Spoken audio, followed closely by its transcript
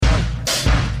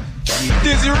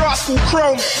Dizzy Rascal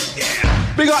Chrome.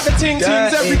 Big up the ting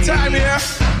tings every time, yeah.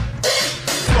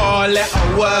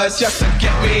 4-letter words just to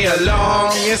get me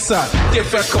along. It's a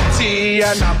difficulty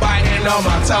and I'm biting on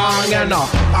my tongue. And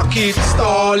I keep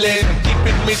stalling,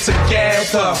 keeping me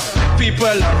together.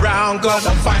 People around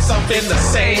gonna find something to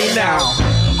say now.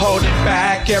 Holding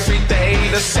back every day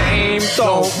the same.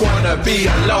 Don't wanna be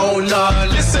alone, no.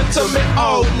 Listen to me,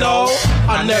 oh no.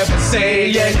 I never say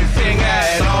anything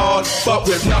at all. But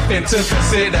with nothing to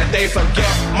consider, they forget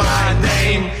my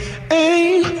name.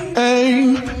 They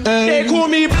call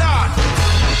me Blood.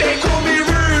 They call me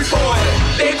Rude Boy.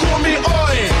 They call me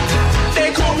Oi.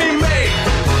 They call me Mate.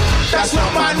 That's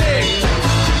not my name.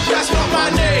 That's not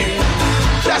my name.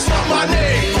 That's not my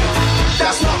name.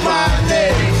 That's not my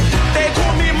name. They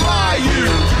call me Mayu,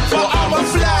 but I'ma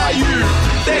fly you.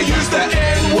 They use the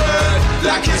N-word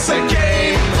like it's a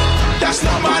game. That's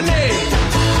not my name.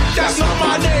 That's not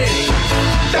my name.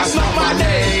 That's not my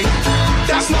name.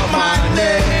 That's not my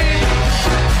name.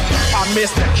 I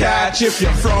missed the catch if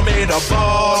you're from me the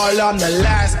ball. I'm the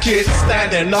last kid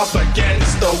standing up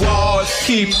against the wall.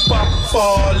 Keep up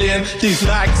falling, these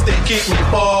nights they keep me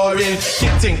boring.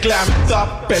 Getting clamped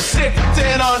up and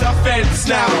sitting on the fence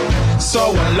now.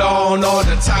 So alone all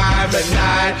the time at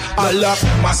night, I lock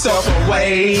myself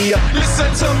away.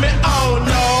 Listen to me, oh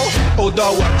no.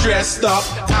 Although I'm dressed up,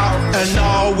 out and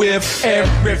all with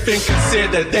everything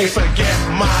considered, they forget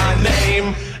my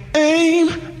name. They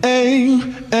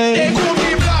call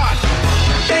me Blood.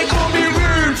 They call me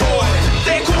Rude Boy.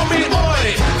 They call me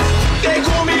Oi. They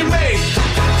call me Mate.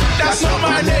 That's not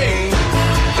my name.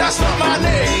 That's not my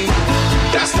name.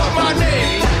 That's not my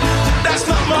name. That's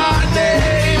not my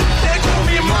name. They call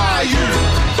me Mayu,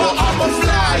 but I'ma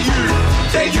fly you.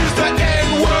 They use the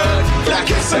N-word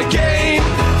like it's a game.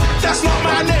 That's not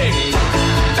my name.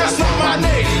 That's not my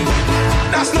name.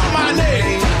 That's not my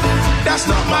name. That's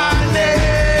not my name.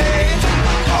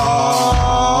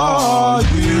 Are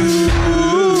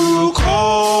you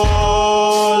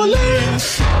calling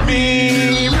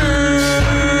me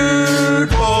Rude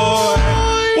Boy?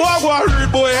 What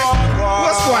Rude Boy?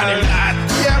 What's going on, lad?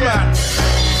 Yeah, man.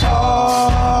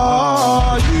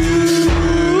 Are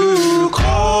you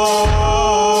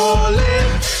calling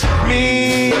me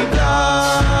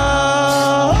Blood?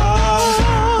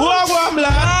 What,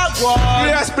 Blood?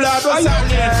 Yes, Blood. What's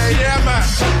happening? Yeah, man.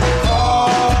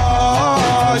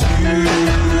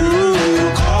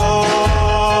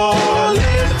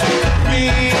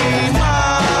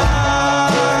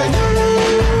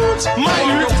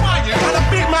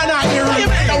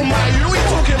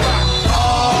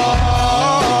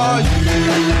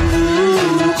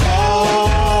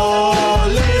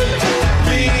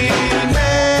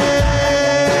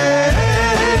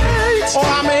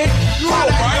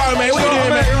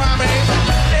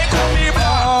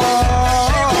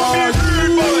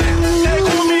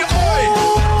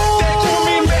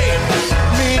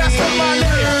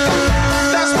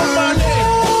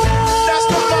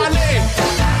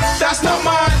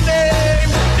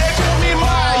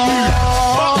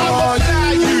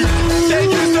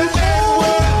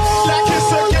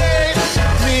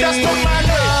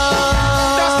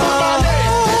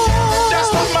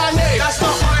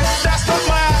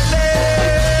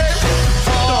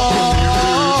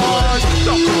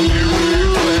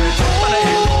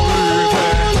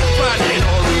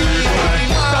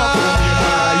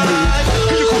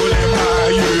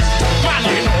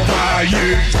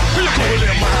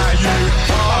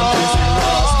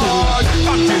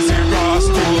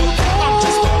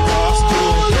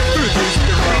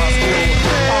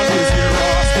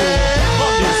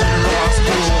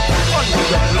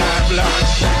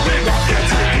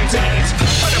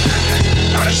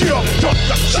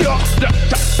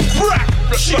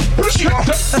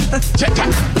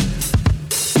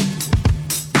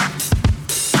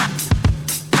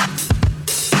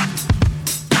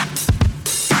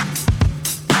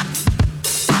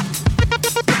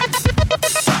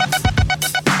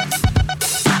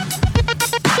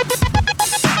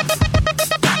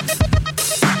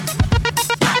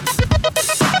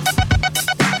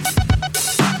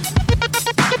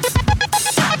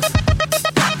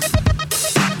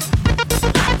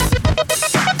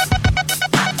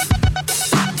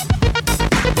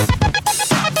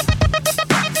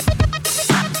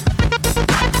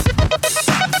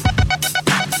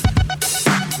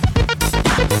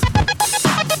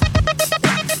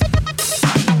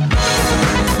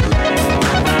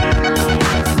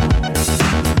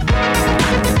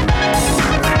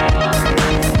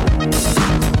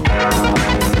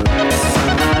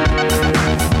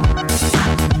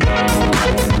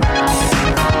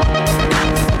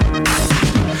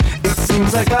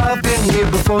 seems like I've been here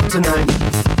before tonight.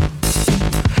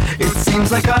 It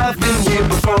seems like I've been here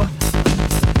before.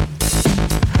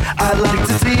 I like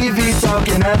the TV talk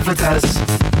and advertise.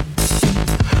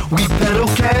 We peddle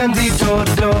candy door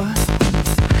to door.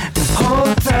 And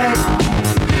hold tight,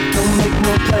 don't make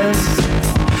no plans.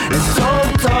 And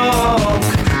don't talk,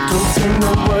 don't say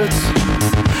no words.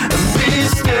 And be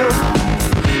still,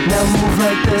 now move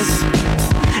like this.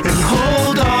 And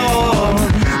hold on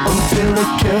until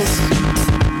it kills.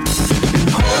 And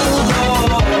hold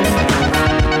on,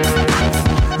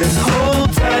 and hold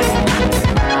tight.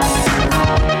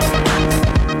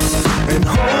 And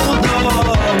hold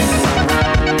on,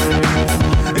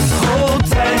 and hold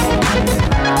tight.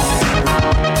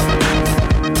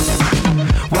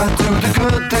 Why do the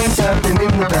good things happen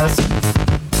in the past?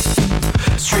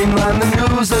 Streamline the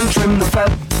news and trim the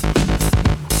fat.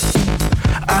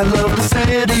 I love the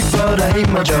city, but I hate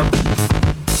my job.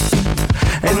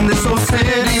 And this whole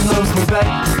city loves me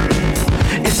back.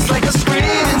 It's like a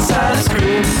screen inside a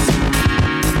screen.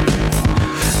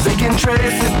 They can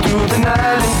trace it through the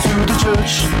night into the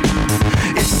church.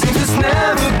 It seems it's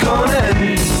never gonna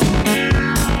end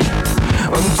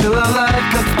until our light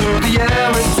cuts through the air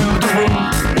into the room.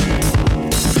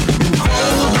 And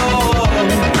hold on,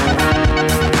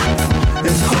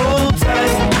 and hold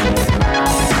tight.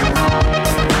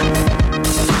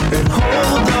 And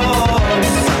hold on,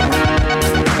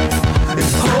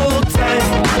 and hold tight.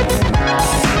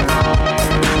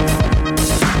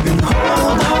 And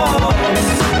hold on,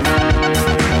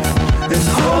 and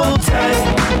hold tight.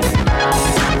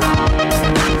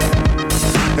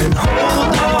 And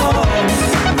hold on,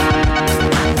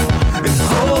 and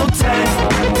hold tight.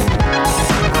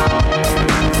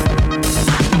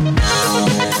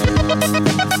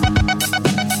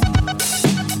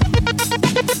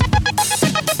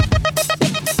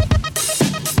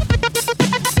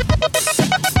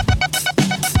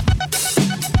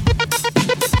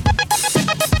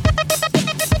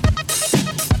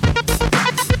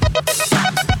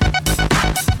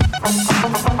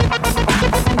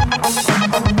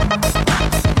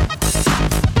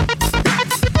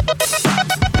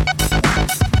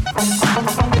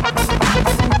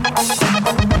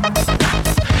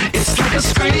 It's like a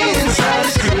screen inside a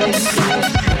screen.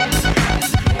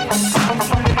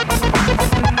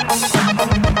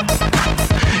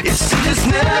 It's just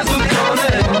never gonna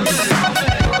end.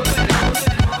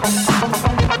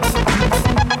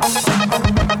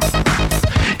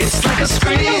 It's like a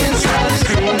screen inside a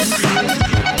screen.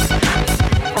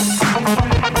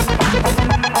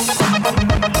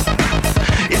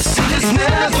 It's just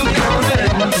never gonna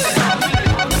end.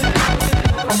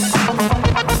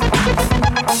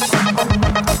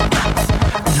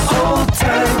 Hold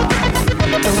tight,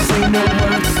 don't say no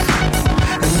words.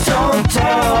 And don't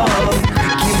talk,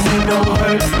 give me no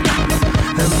hurt.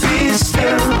 And be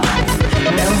still,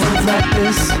 now move like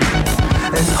this.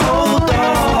 And hold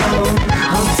on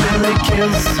until it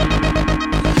kills.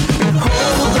 And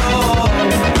hold on,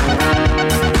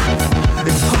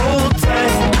 and hold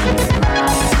tight.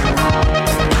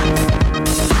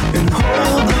 And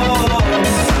hold on,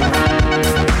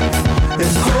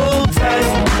 and hold tight.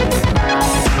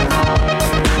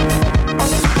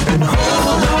 And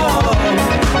hold on,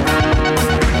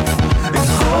 and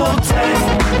hold tight.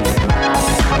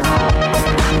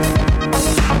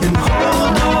 And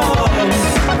hold on,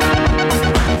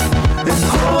 and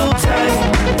hold tight.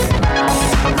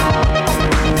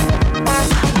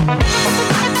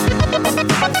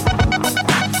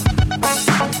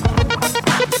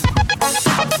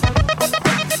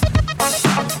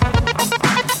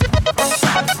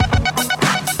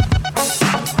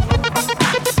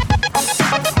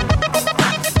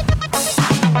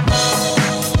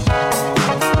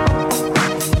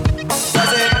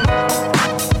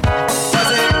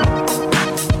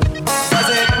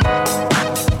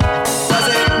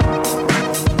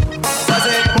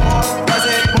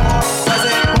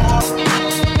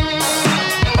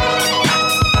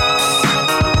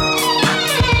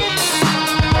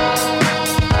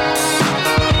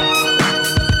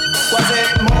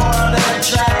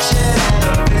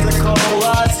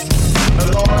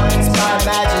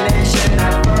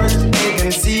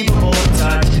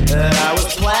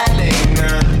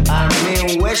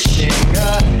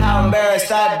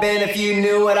 I'd been if you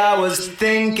knew what I was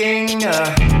thinking. And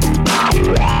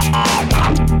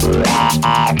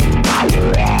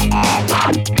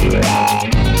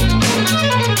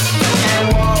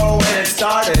whoa, when it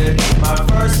started, my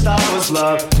first thought was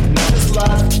love, not just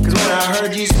lust. Cause when I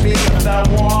heard you speak, I felt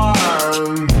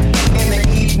warm. In the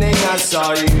evening I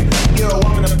saw you, you were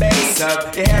warming the bass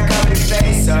up, your hair covered your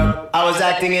face up. I was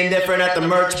acting indifferent at the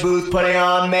merch booth, putting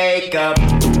on makeup. We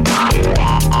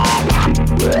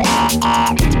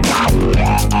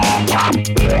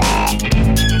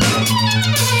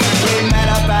met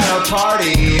up at a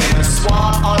party in a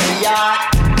swamp on a yacht.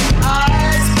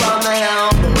 Eyes from the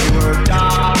helm, but we were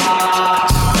docked.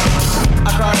 I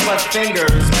crossed my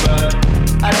fingers, but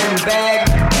I didn't beg.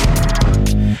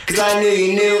 Cause I knew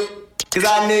you knew. Cause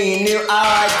I knew you knew I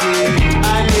liked you.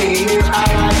 I knew you knew I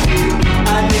liked you.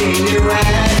 I knew you knew it.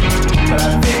 But I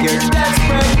figured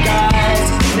desperate guys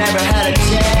never had a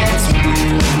chance with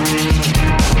you.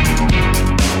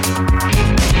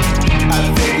 I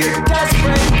figured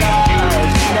desperate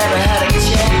guys never had a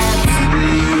chance with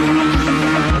you.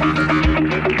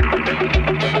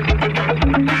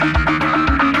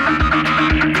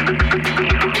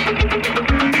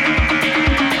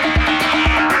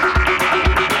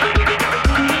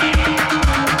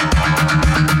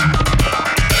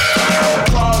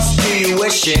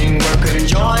 Wishing we're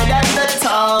conjoined at the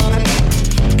tongue.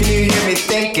 Can you hear me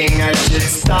thinking I should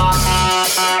stop?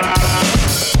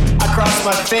 I crossed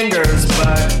my fingers,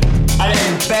 but I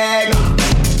didn't beg.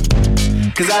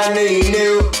 Cause I knew you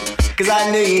knew. Cause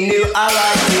I knew you knew I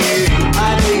liked you.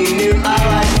 I knew you knew I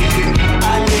liked you.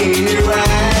 I knew you knew it.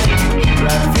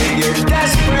 But I figured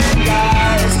desperate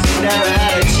guys never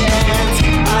had a chance.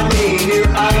 I knew you knew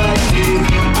I liked you.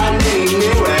 I knew you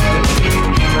knew it.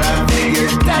 But I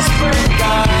figured desperate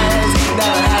guys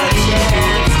never had a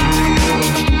chance with you.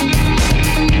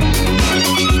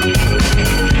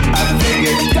 I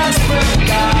figured desperate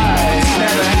guys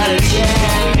never had a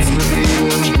chance with you.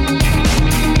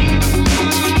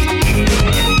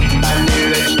 I knew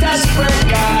that desperate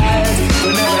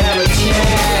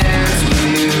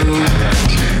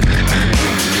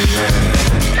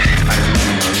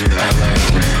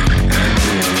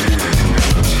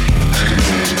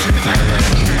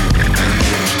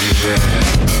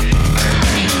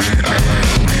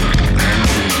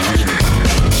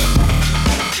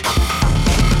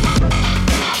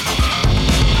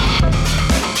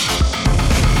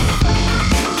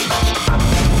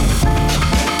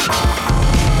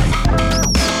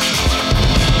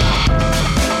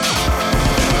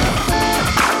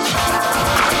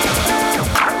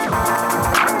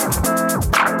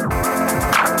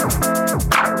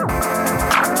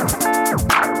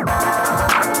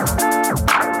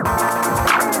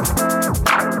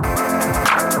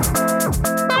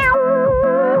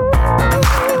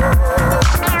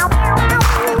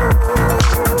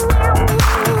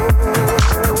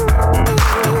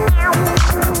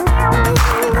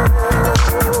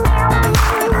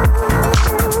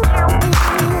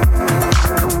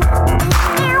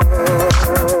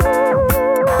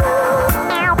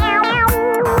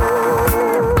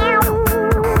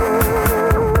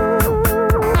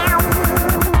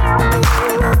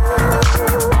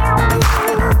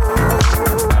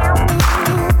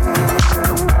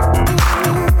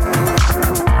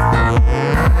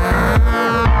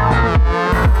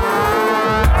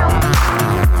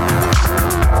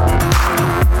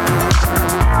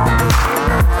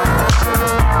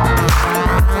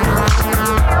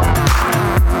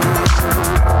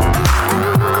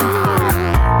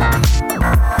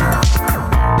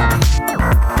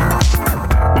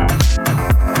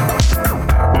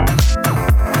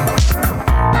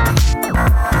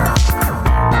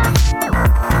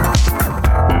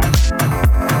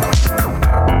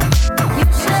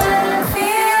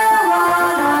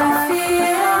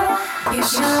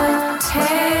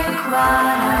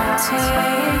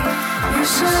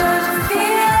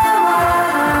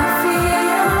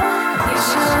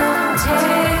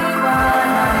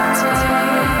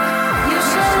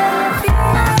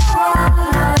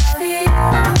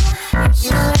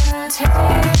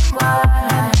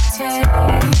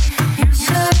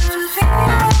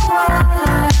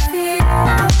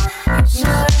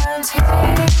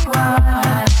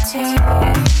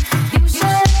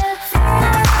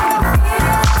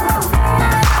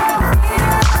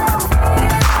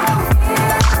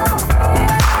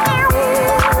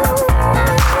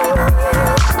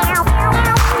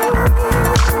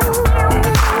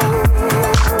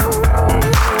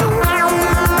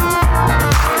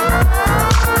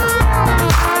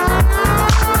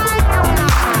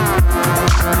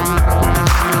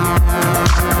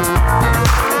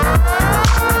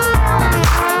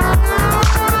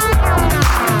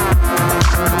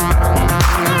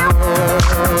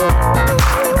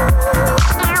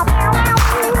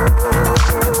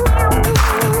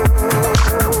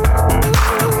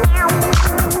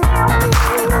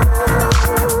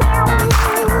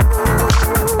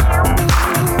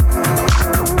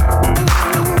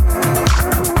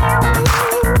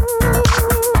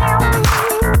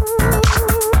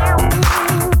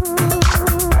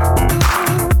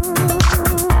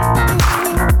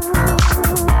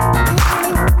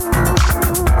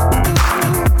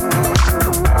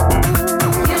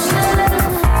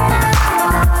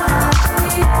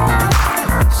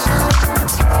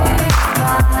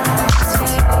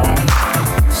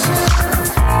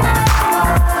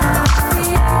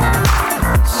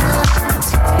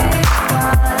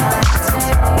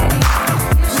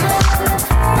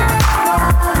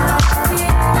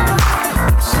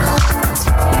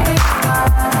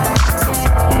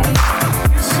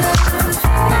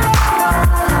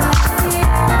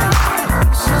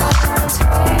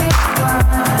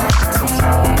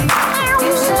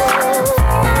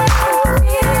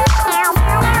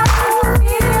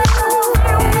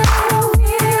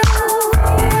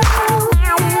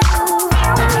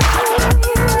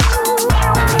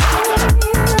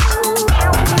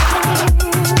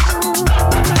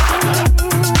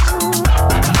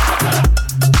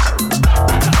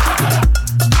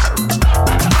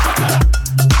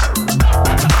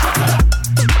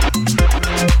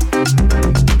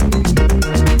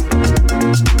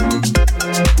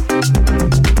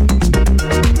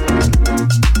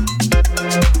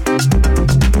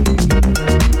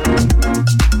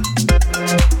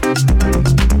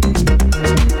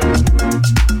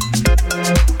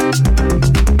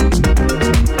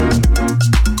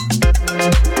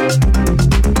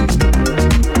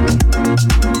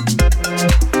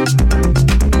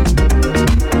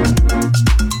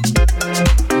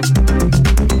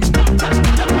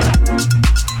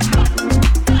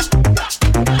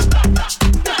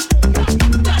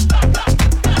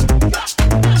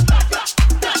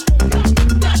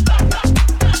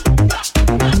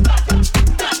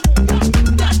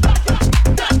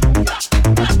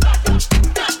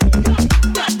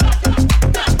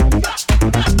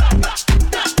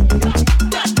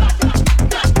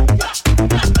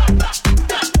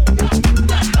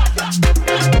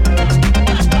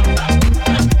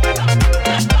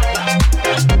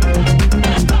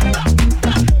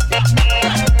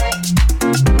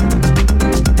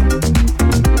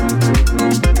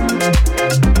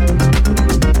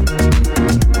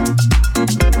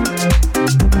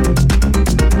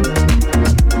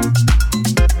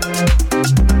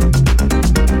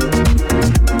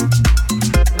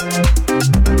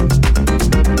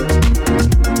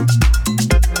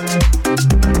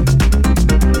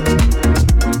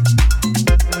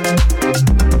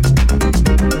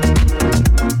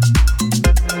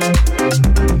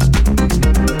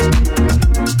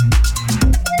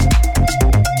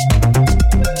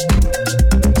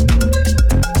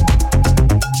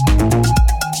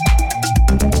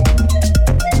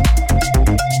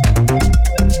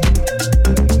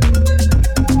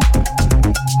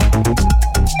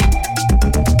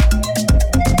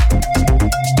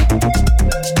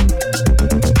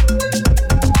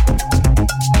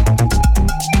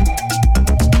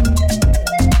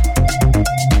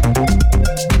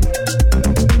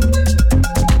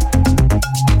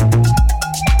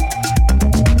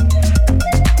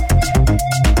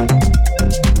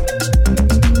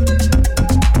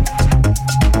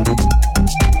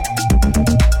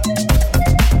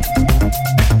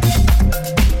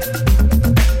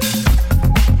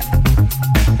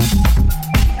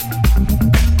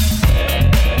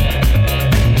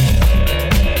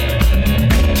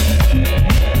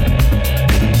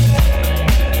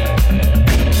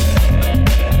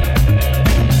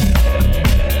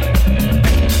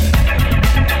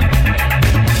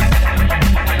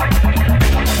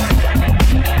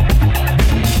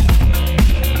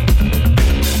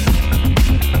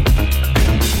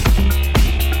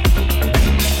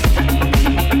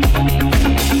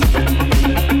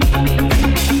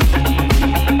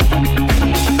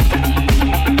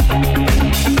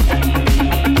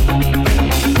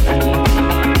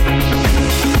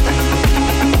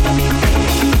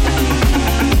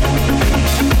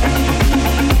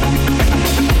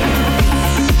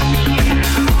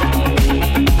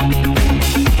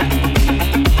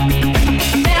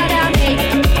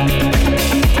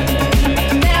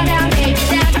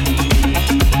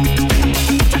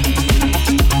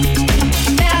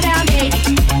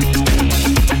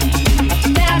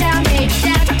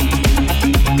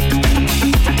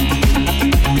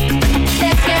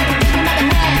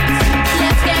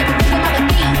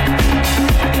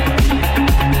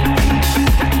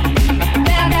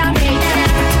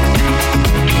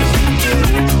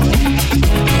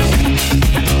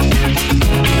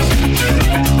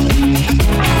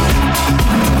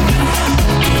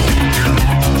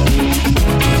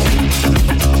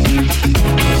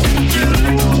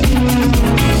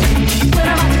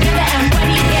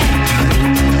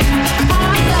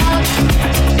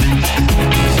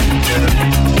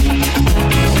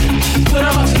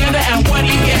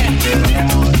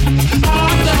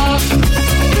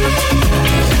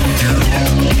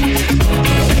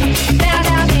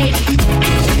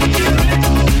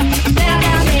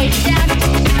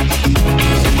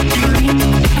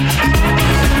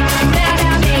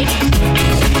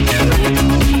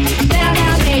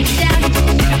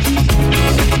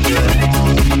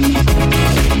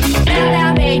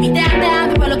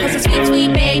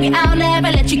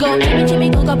She go Jimmy, Jimmy,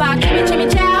 go bop, Jimmy, Jimmy,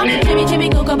 chow. Jimmy, Jimmy,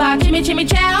 go bop, Jimmy, Jimmy,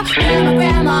 chow. My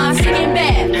grandma singing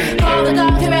bed. Call the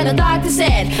doctor and the doctor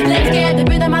said, let's get the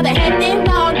rhythm of the head ding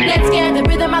dong. Let's get the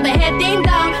rhythm of the head ding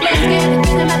dong. Let's get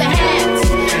the rhythm of the hands.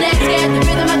 Let's get the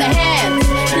rhythm of the hands.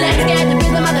 Let's get the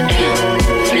rhythm of the beat.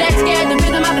 Let's get the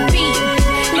rhythm of the beat.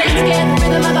 Let's get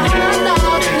the rhythm of the hot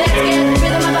dog. Let's get the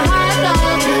rhythm of the hot dog.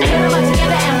 Put them all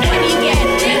together and what do you get?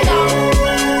 Ding dong,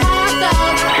 hot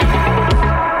dog.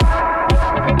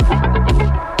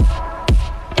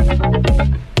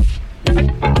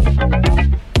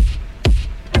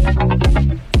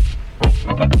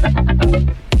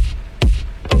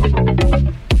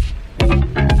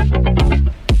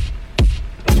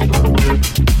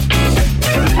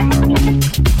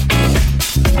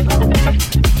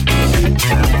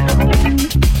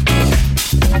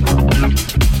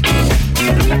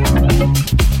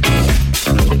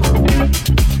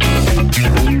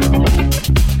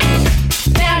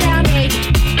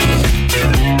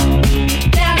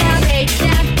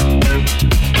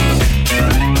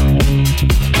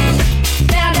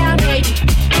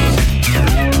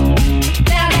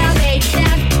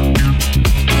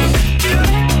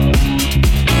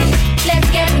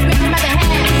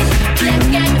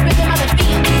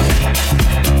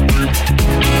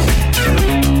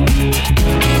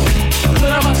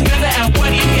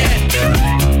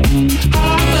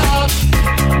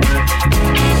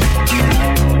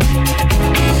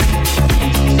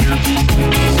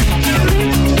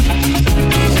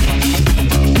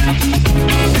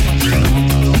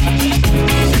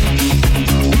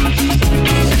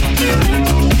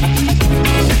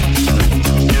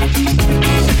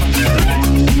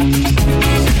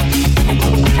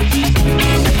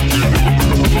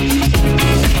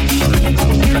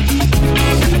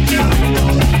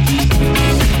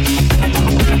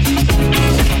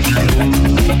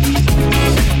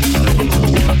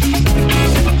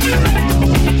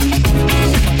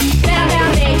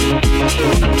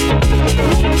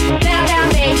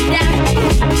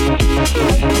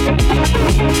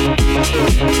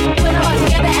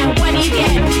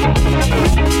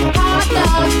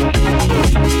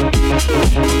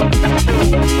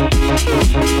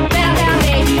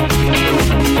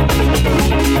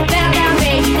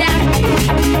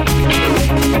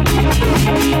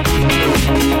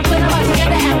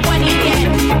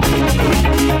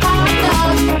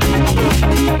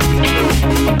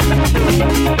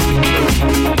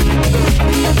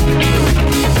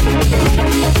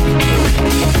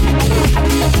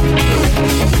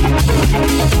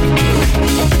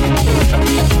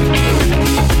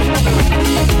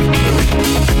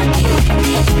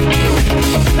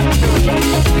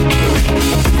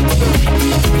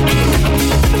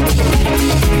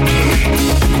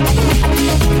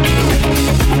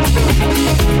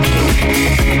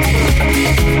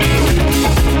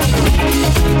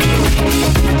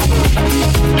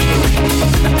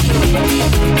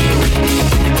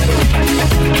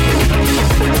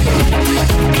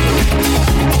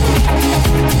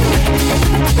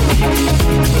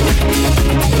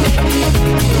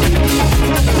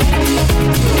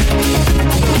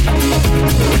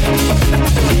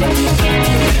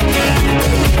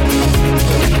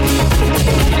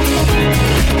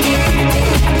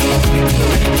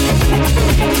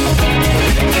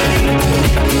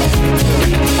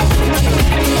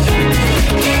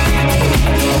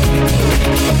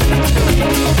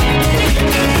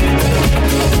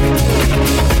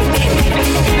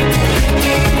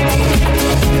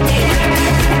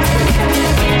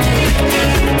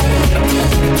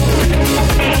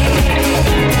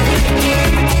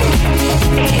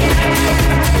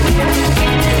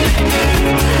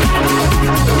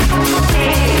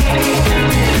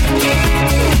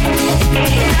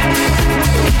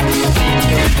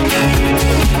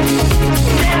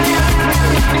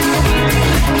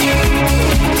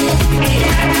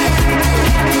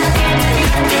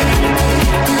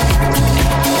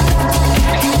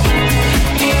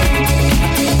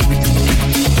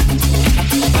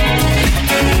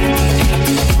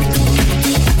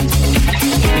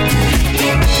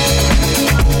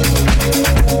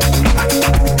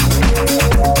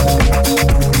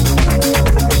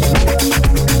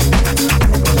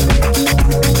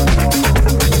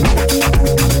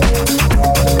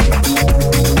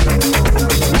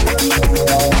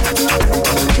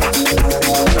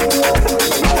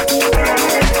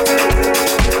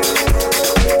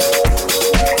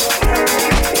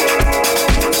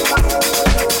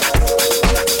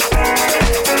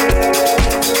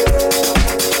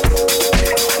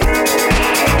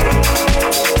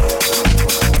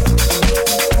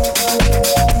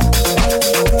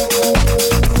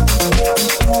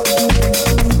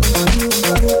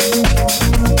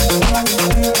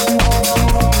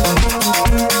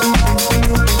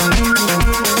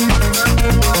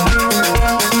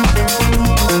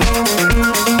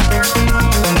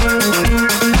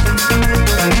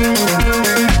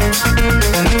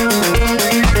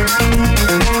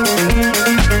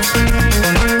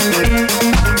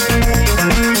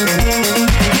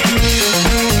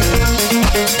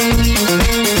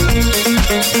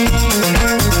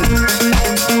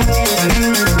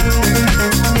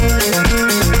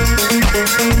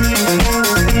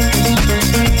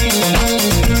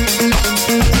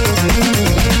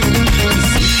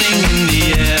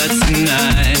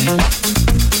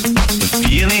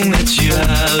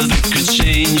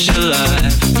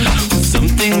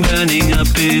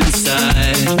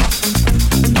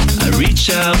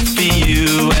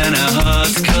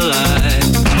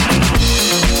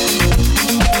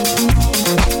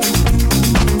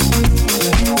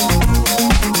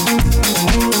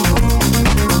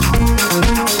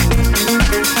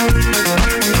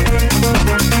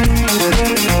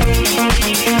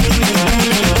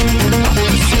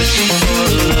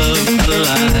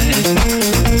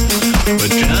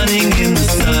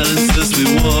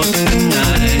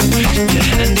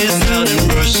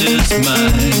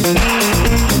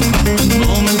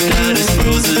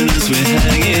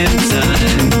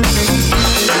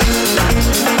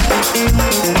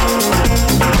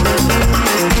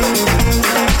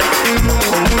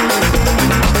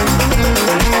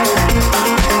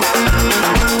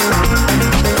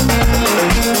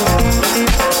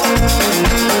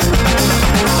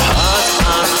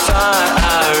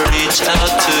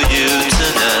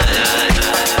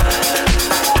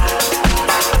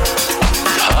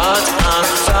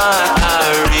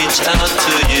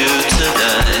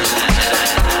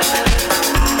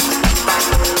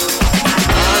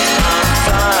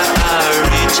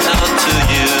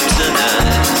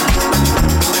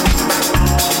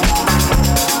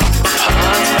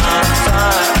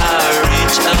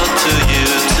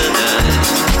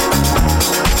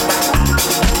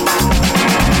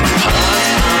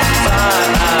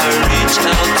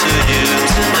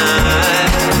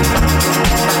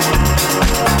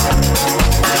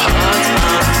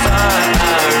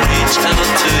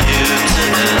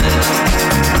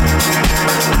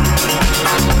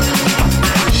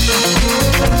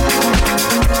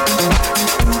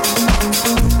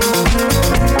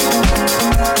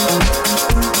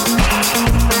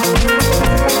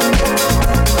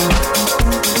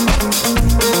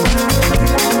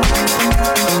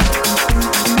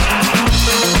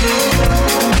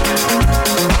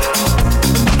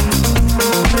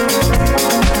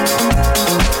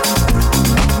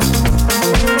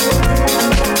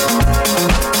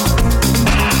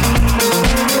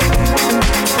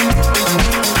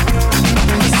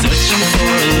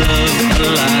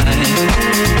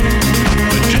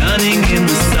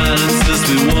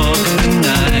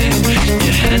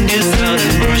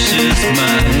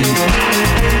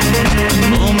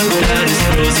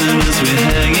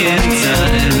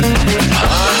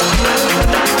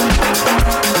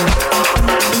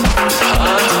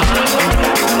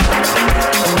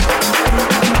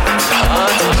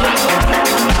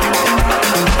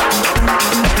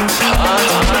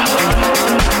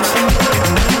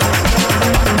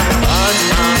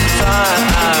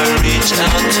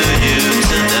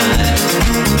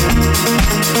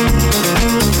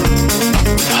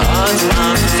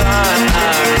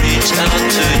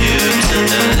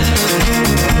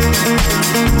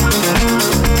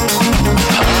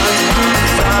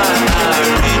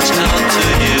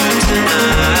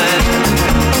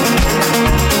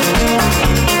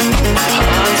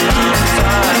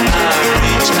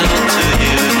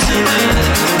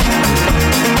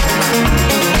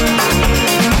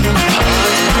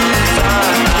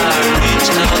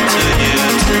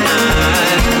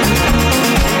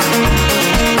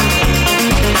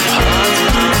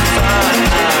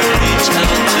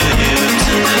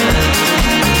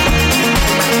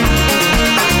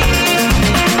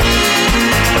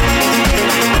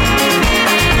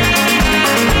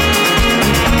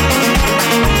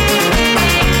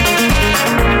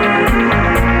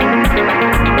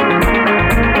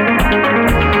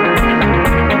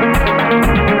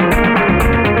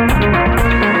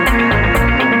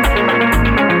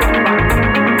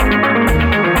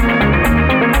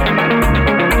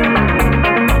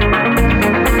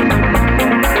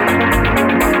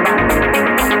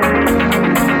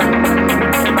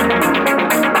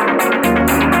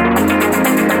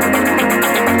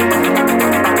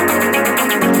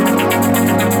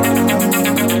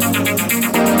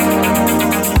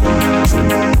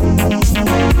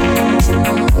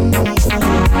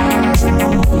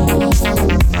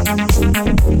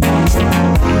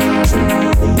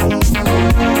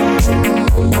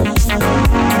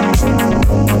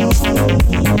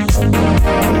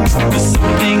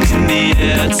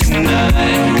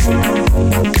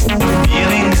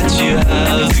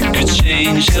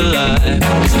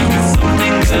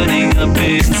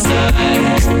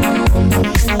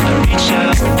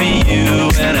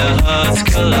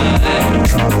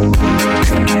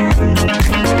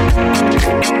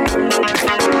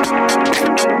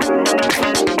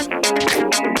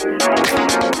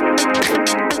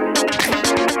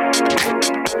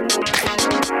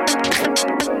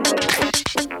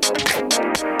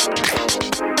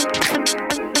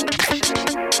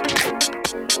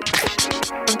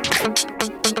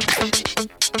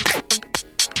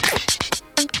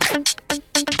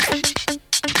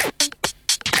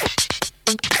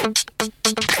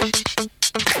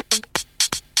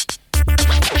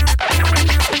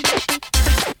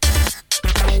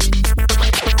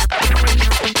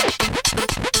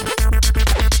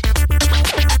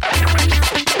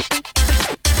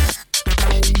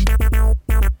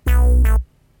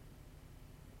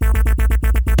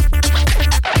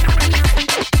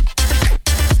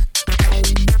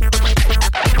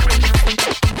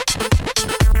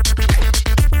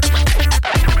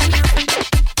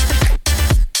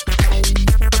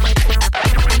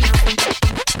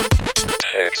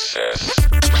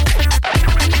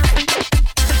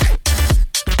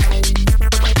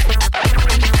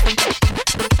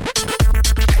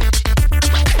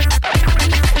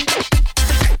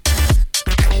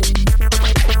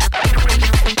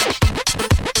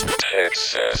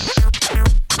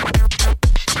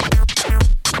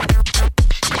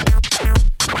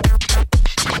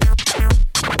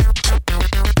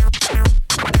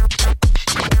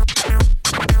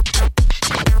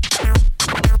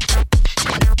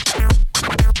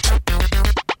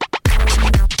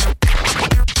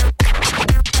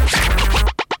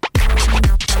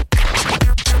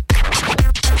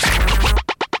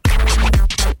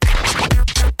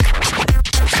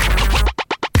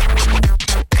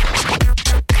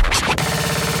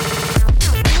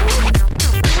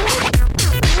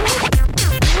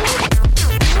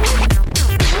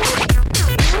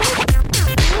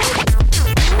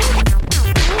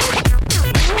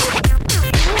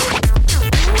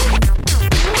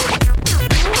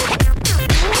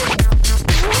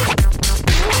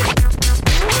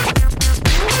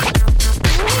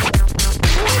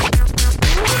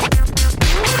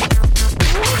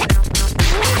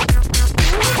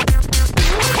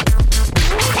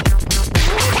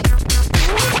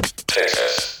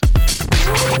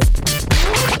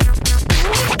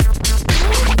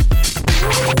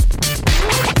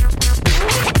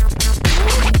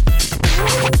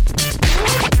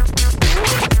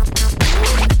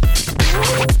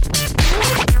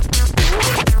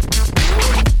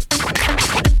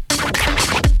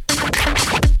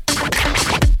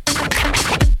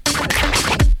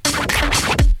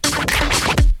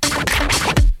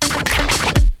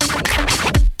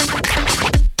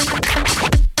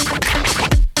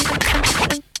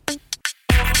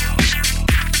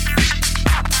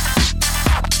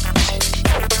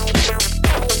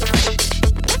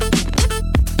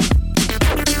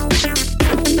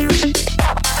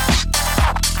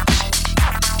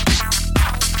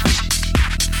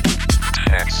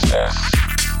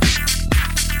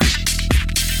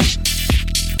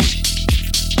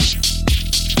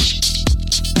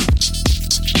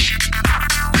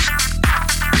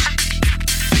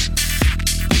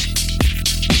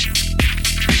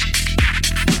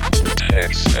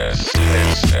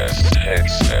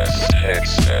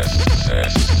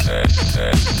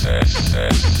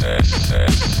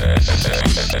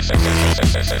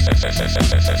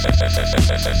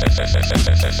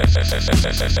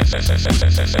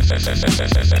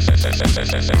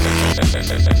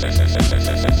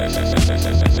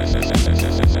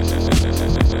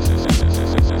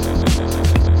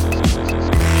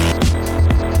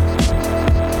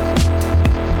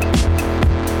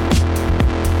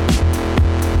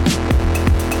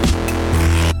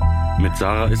 Mit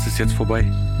Sarah ist es jetzt vorbei.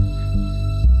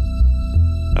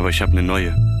 Aber ich habe eine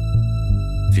neue.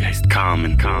 Sie heißt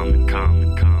Carmen.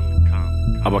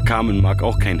 Aber Carmen mag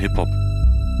auch kein Hip-Hop.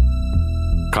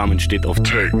 Carmen steht auf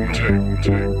Take.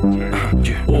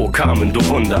 Oh Carmen, du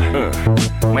Wunder.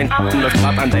 Mein läuft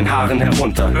grad an deinen Haaren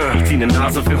herunter. Ich zieh ne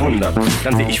Nase für 100.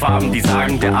 Dann seh ich Farben, die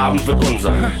sagen, der Abend wird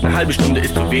unser. Eine halbe Stunde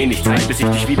ist zu wenig Zeit, bis ich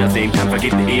dich wiedersehen kann.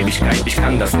 Vergeht eine Ewigkeit, ich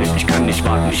kann das nicht, ich kann nicht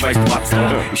warten. Ich weiß, du wartest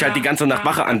da. Ich halt die ganze Nacht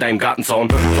Wache an deinem Gartenzaun.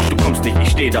 Doch du kommst nicht,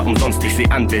 ich steh da umsonst. Ich seh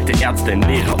Anwälte, Ärzte,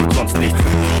 Lehrer und sonst nichts.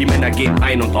 Die Männer gehen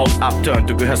ein und aus, upturn.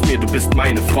 Du gehörst mir, du bist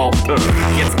meine Frau.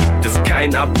 Jetzt gibt es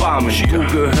kein Erbarmen. Du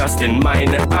gehörst in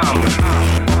meine Arme.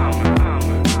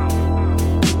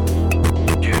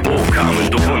 Oh Carmen,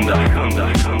 du Wunder.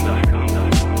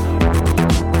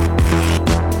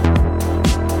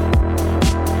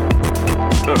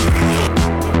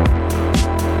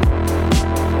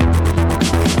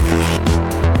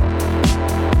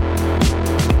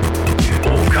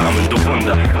 Oh Carmen, du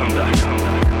Wunder.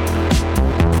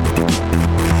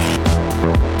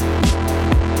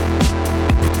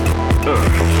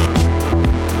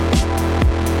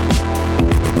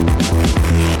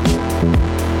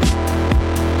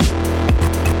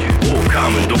 Oh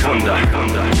Carmen, du Wunder.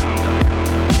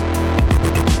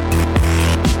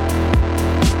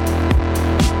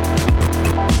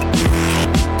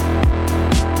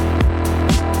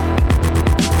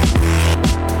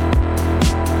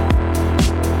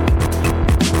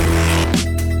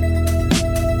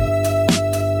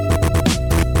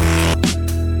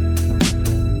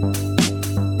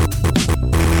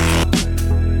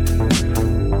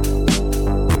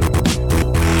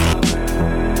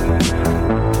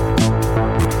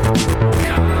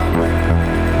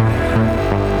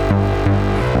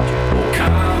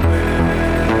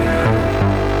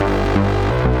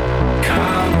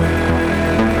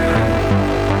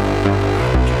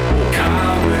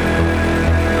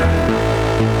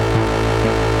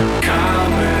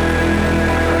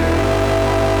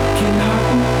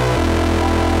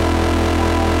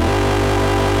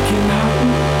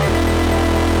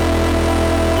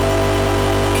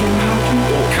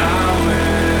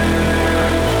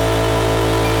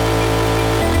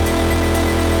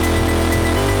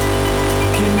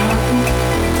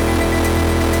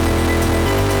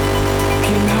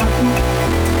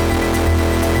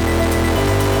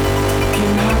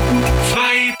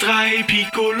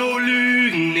 Piccolo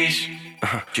lügen nicht.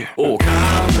 Oh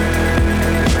Carmen.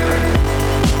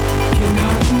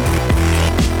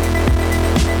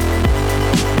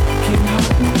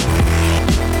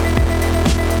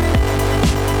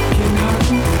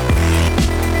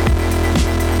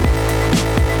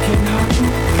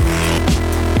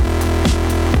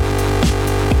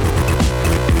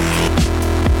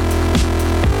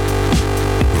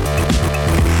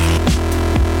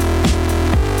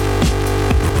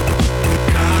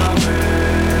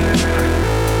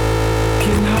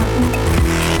 Carmen.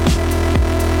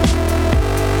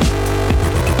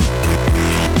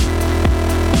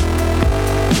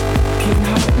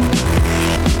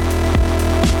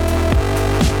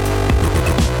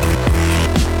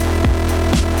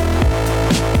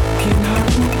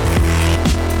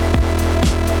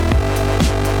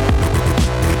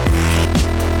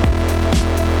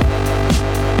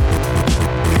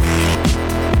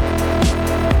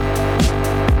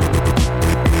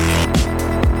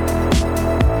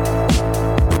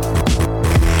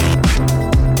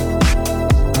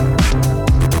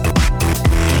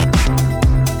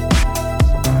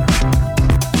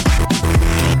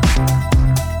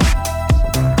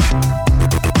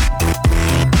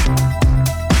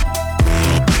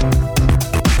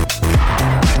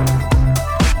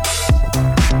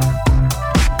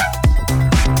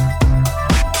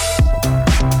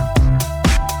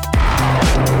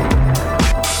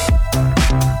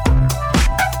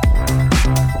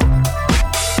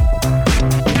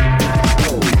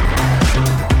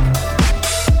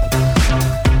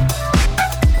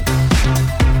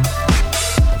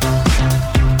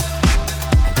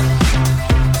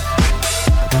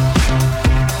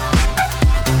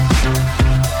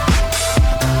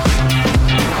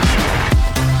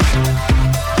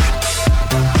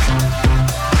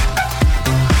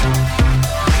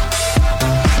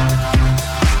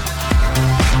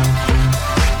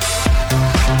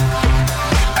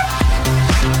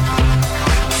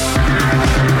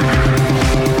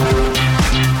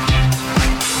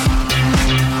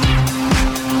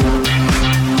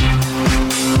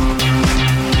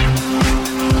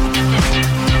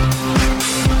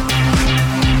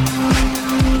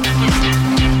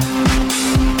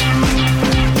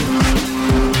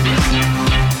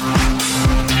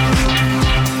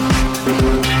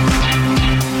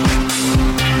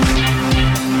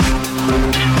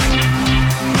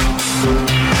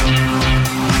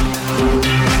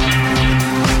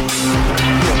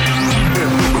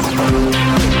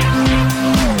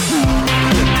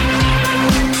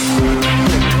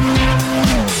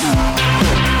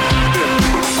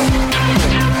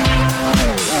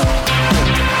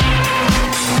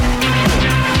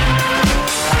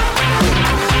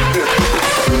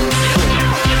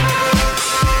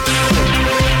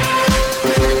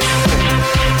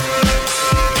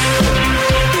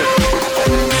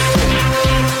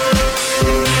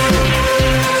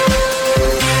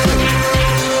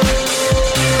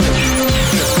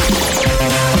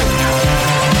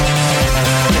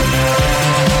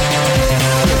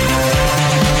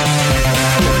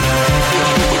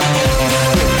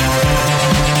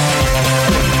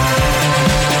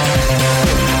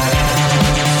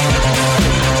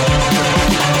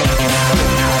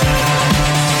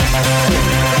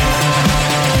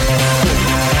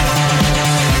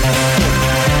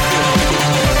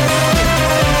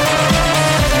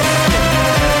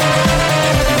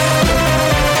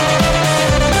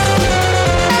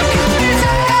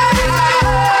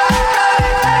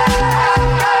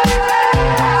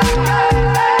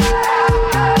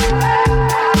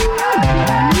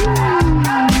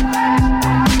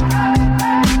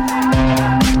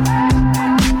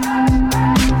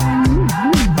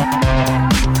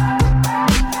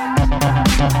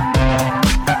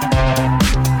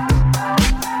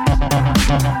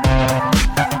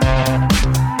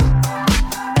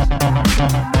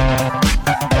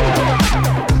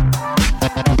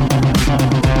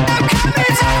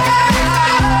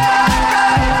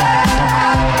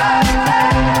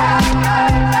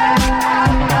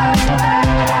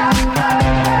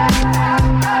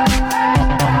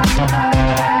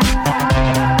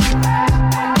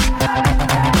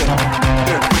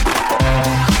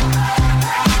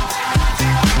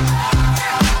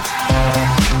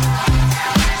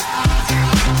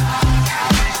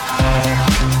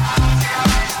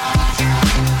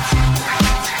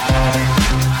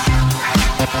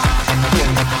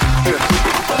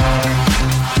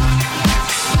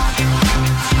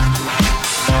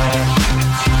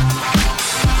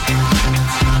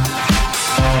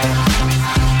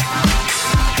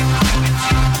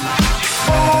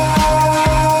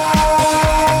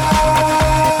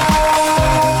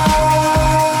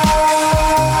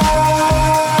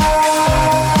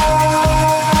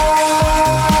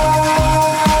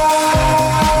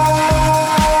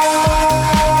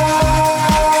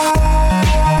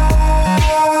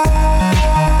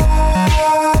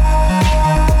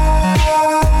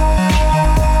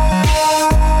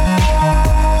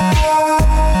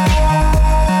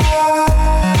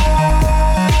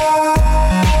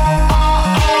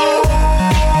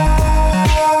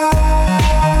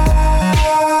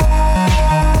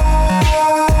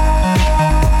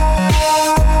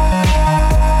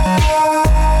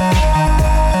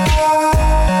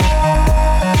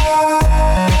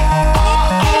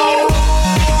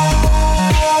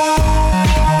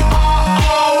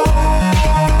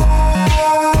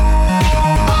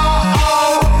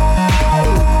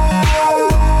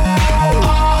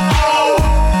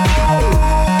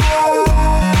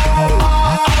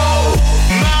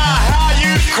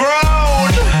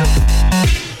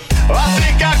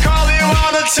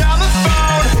 the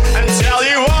telephone and tell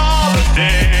you all the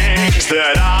things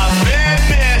that I've been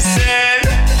missing.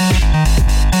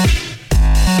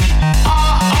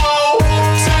 Uh-oh,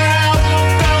 turn out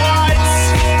the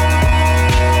lights.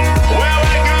 Where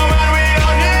we're going, we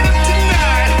don't need it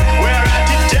tonight. We're at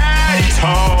your daddy's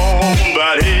home,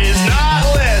 but he's not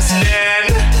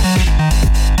listening.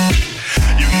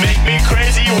 You make me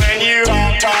crazy when you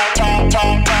talk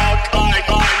like that.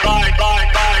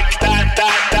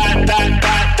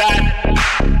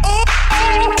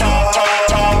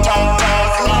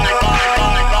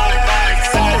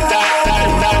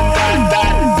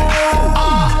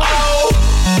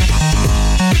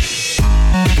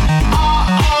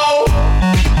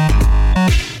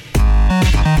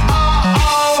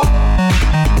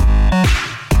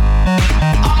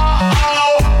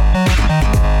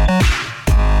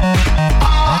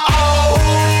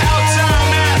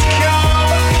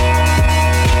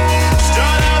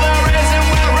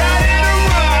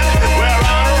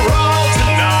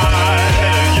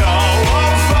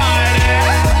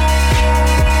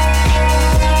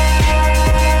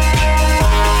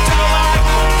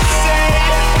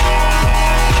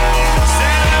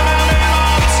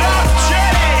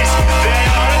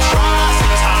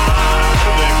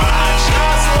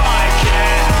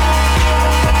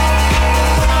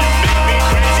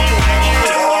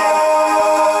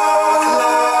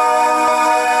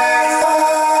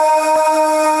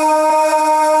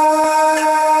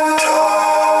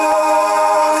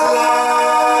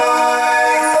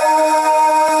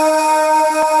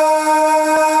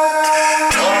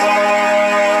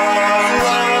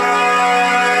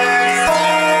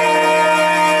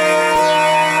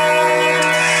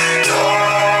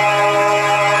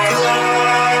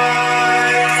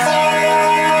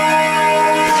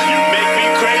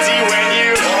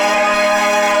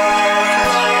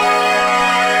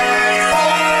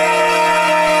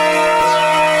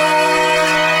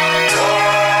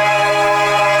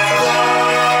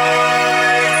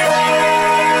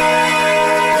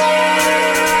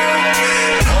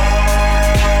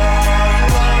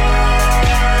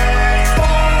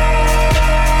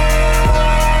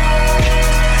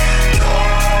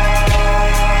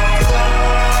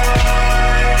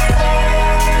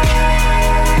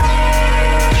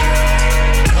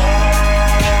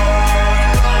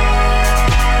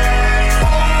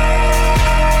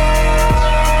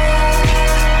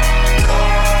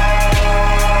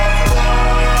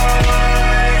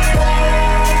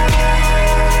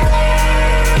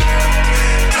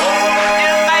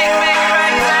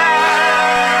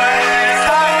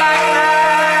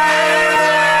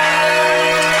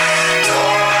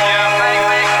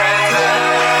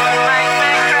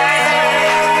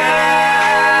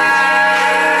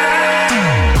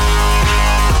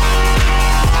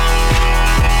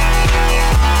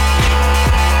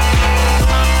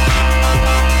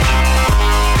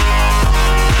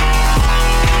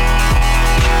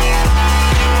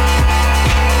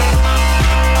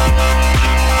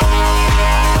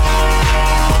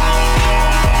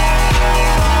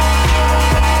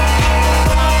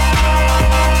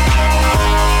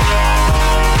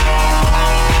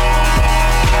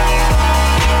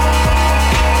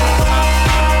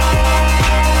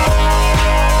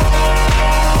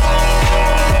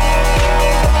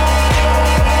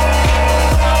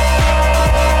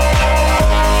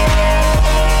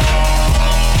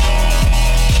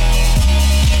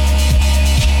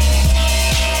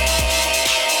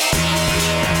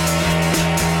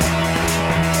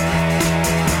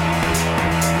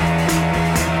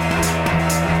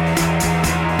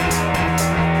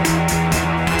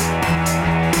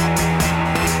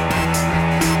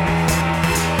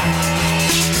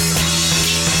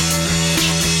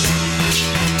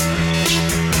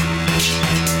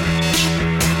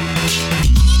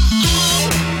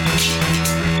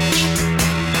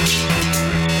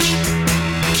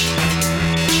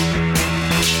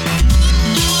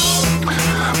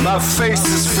 My face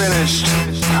is finished,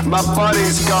 my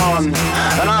body's gone,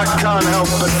 and I can't help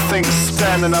but think,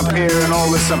 standing up here in all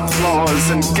this applause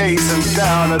and gazing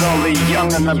down at all the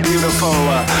young and the beautiful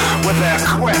with their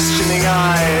questioning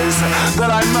eyes,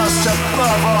 that I must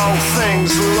above all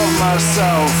things love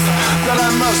myself, that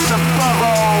I must above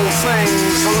all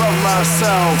things love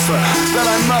myself, that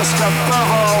I must above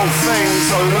all things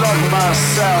love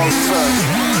myself.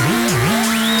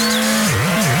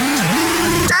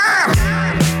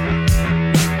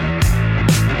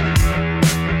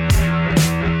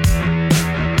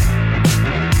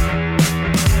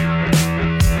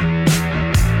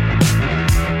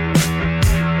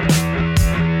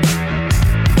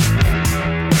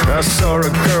 I saw a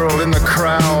girl in the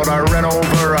crowd, I ran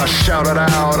over, I shouted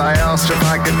out, I asked if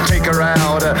I could take her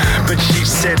out, but she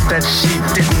said that she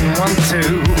didn't want to.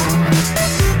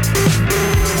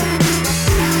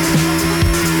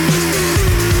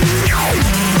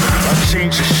 I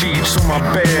changed the sheets on my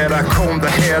bed, I combed the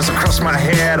hairs across my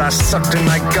head, I sucked in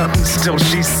my gut and still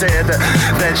she said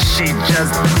that she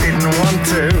just didn't want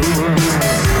to.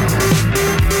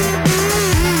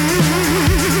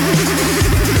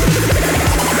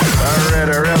 I read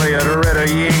her Eliot, I read her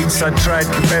Yeats, I tried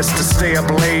best to stay up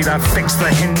late, I fixed the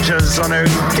hinges on her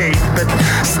gate, but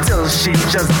still she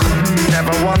just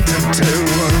never wanted to.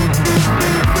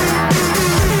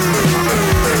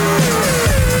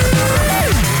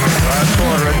 I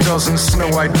bought her a dozen Snow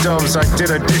White doves, I did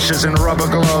her dishes in rubber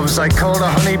gloves, I called her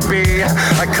honeybee,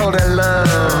 I called her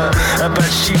love, but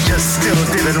she just still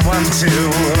didn't want to.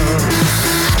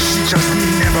 She just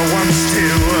never wants to.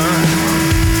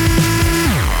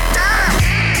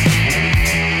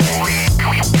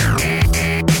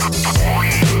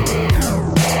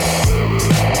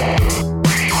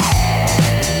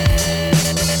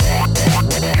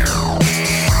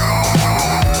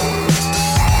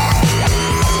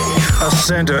 I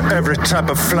sent her every type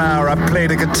of flower, I played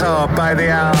the guitar by the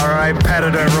hour, I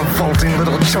patted her revolting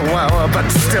little chihuahua, but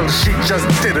still she just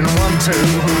didn't want to.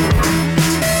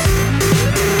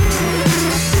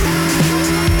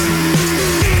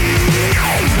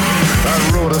 I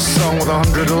wrote a song with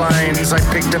 100 lines, I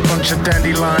picked a bunch of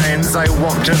dandelions, I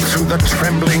walked her through the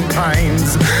trembling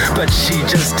pines, but she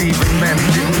just even then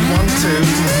didn't want to.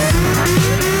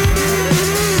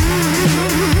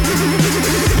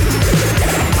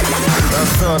 I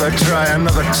thought I'd try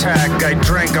another tack, I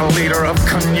drank a liter of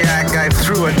cognac, I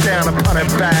threw it down upon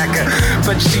her back,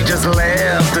 but she just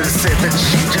laughed and said that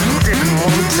she just didn't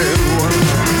want to.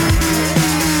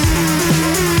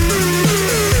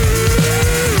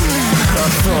 I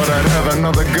thought I'd have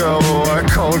another go, I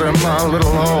called her my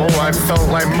little hoe, I felt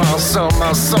like my soul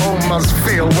must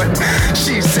feel when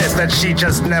she said that she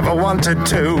just never wanted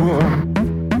to.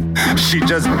 She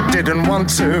just didn't want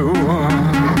to.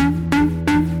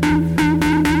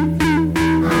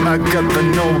 I got the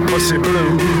no pussy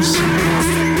blues.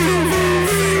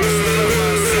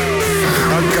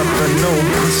 I got the no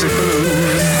pussy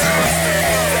blues.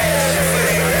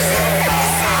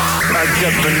 I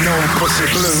got the no pussy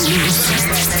blues.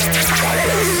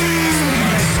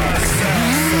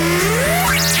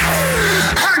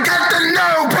 I got the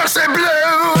no pussy blues.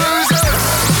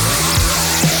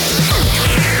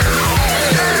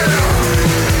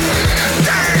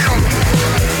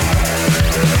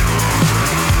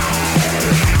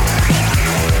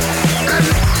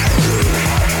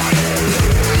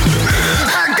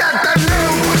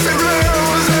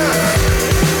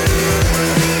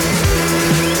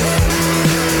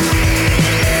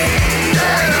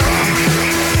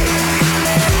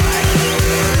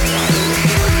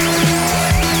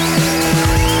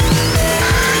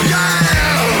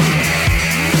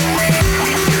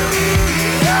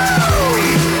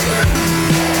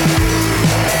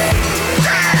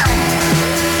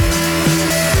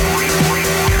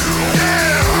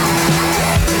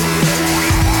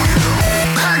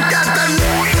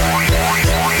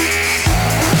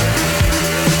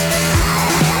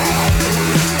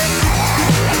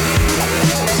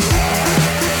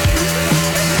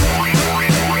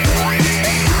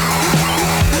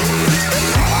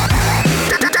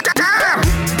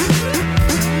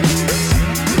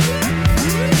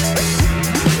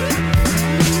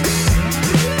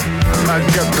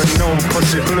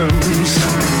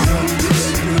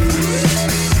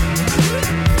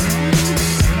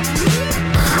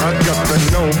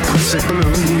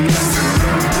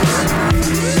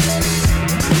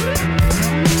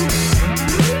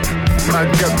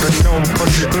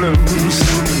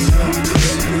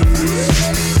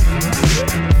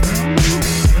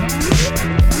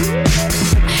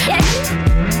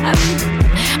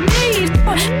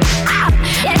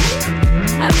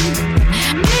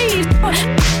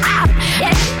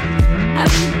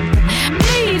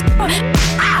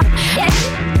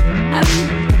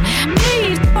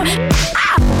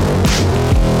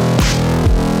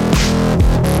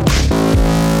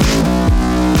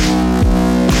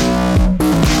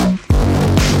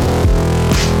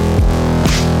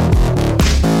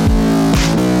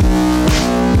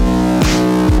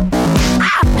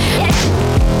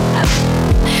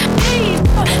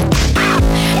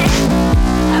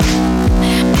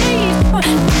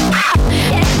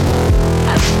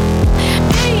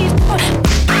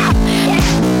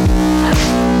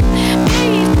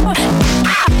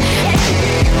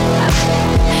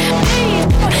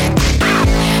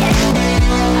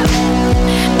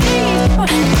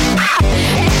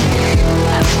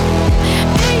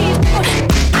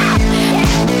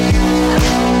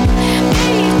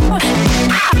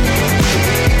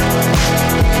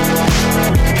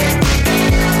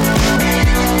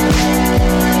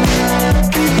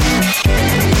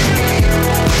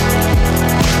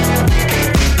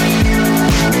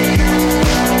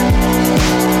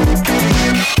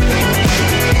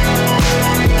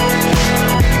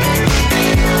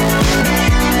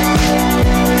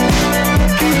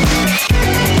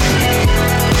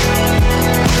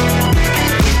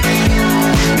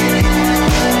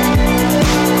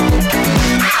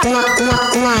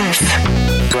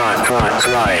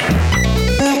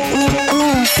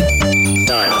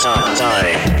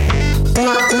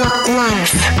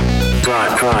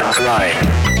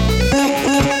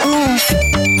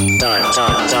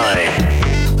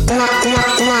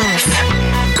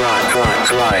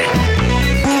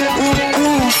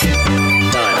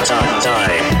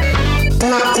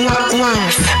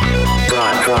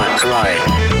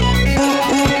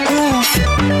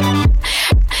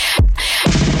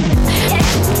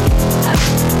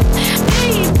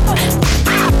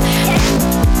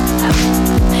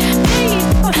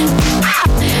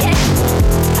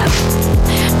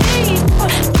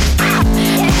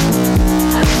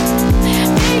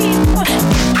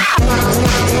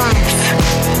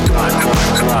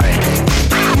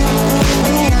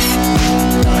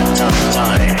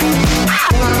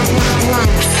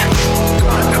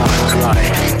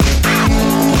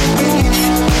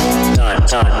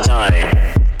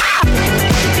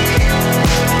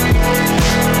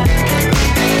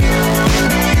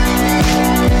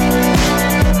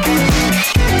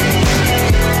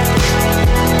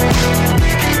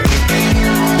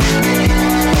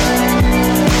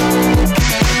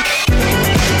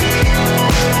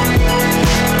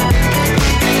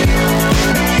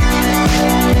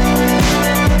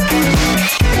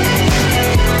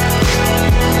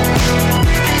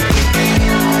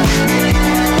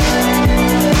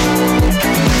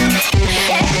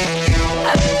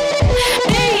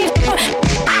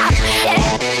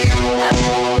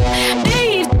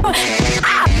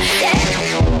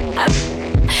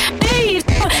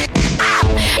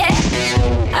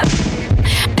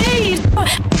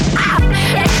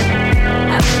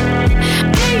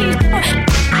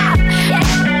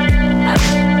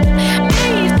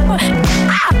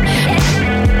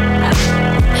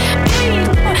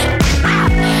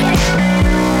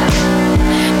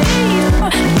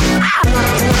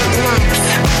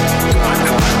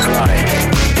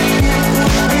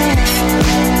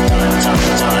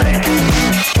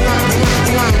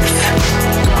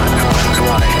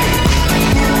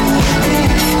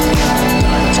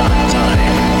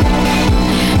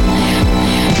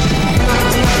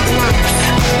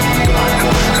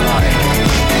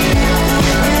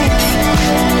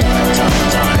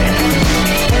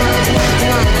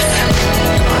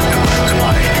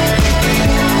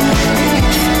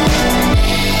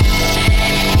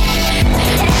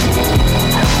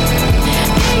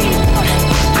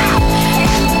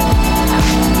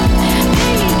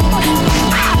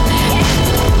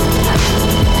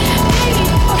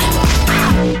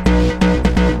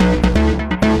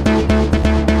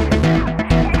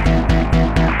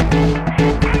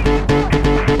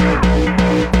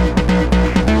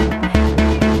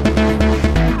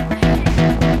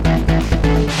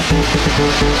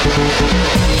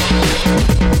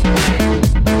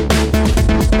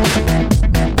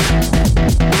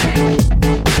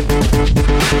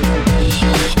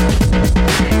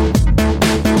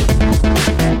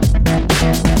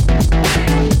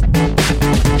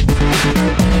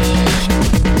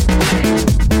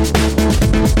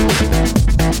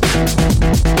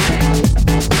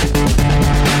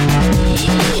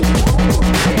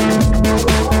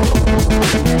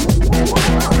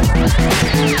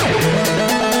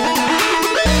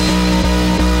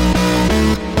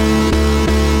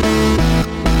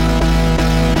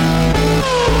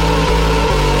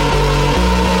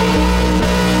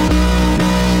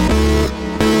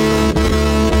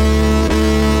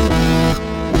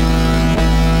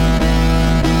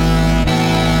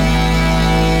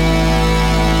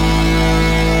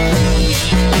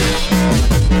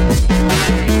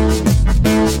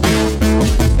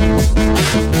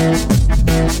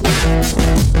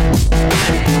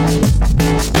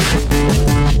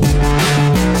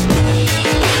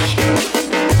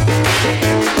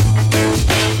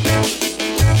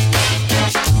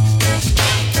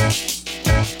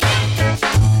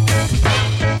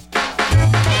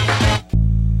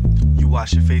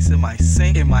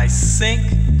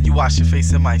 sink, you wash your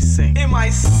face in my sink. In my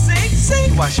sink, sink,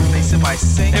 you wash your face in my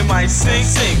sink. In my sink,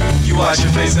 sink, you wash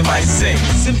your face in my sink.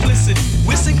 Simplicity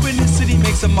with synchronicity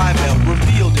makes a mind meld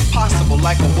revealed, impossible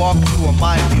like a walk through a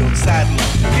minefield. Sadly,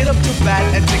 get up to bat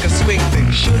and take a swing thing.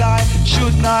 Should I?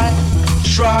 Shouldn't I?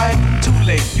 Try. Too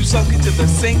late. You sunk into the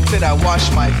sink that I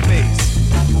wash my face.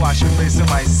 You wash your face in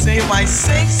my sink. In my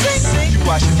sink, sink, sink. You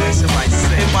wash your face in my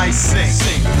sink. In my sink,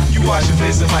 sink. You wash your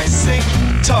face in my sink.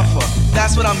 Tougher.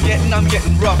 That's what I'm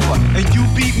getting rougher. And you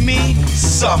beat me,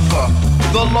 suffer.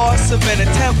 The loss of an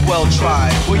attempt well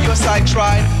tried. Well, your side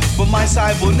tried, but my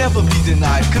side will never be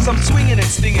denied. Cause I'm swinging and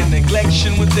stinging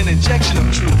neglection with an injection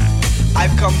of truth.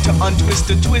 I've come to untwist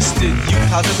the twisted youth.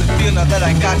 How does it feel now that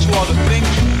I got you all to think?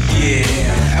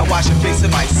 Yeah, and wash your face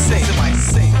in my sink.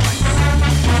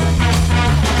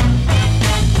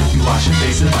 You wash your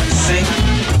face in my sink.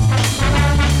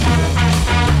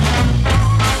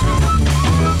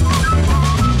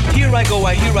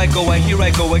 Here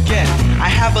I go again. I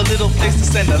have a little place to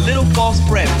send a little false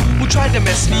friend who tried to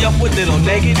mess me up with little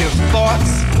negative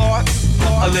thoughts,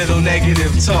 a little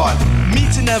negative thought.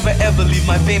 Me to never ever leave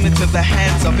my fame into the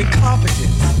hands of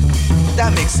incompetence.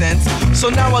 That makes sense. So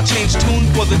now I'll change tune,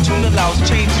 for the tune allows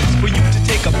changes for you to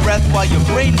take a breath while your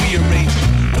brain rearranges.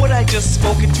 What I just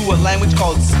spoke into a language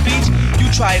called speech. You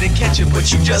try to catch it,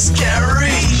 but you just can't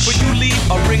reach. But you leave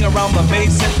a ring around the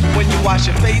basin when you wash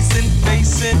your face in my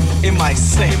sink.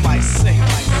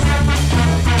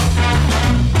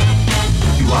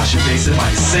 You wash your face in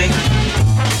my sink.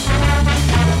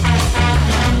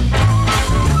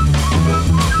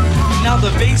 Now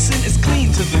the basin is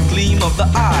clean to the gleam of the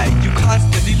eye. You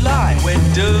constantly lie when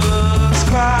doves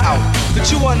cry out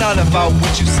that you are not about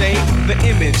what you say. The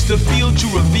image, the field you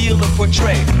reveal and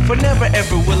portray. For never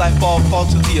ever will I fall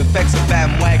to the effects of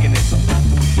bandwagonism.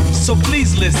 So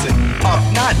please listen, up,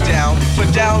 not down, for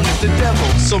down is the devil.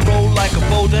 So roll like a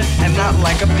boulder and not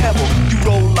like a pebble. You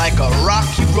roll like a rock,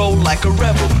 you roll like a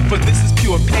rebel. For this is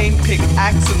pure pain, pick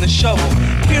axe and the shovel.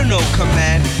 Hear no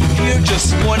command, hear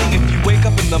just warning. If you wake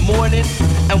up in the morning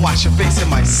and wash your face in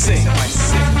my sink.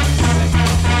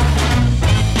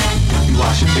 You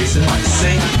wash your face in my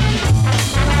sink.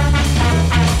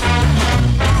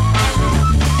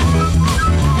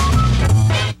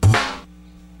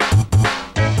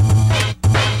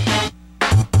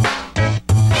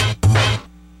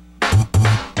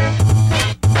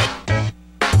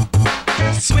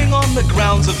 The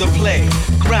grounds of the play,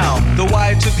 ground the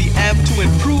wire to the amp to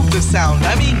improve the sound.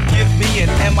 I mean, give me an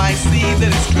MIC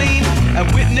that is clean and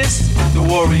witness the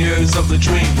warriors of the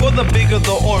dream. For the bigger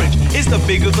the orange is the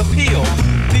bigger the peel.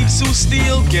 Thieves who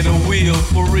steal get a wheel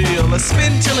for real. A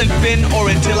spin till infin or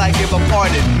until I give a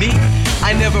pardon. Me,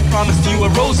 I never promised you a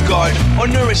rose garden or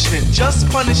nourishment, just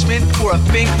punishment for a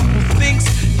fink who thinks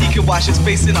he can wash his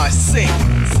face in our sink.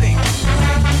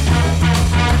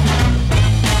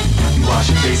 Wash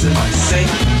your face in my sink.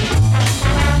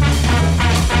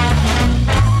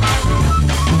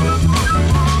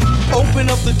 Open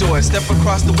up the door, step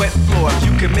across the wet floor.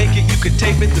 If you can make it, you can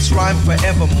tape it, this rhyme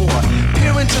forevermore.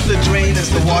 Peer into the drain as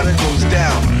the water goes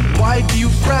down. Why do you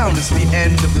frown? It's the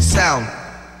end of the sound.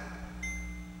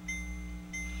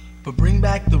 But bring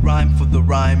back the rhyme, for the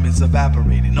rhyme is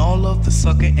evaporating. All of the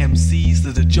sucker MCs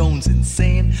that are jonesing,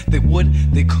 saying they would,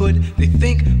 they could, they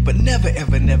think, but never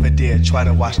ever never dare try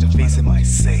to wash the face in my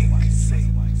sink.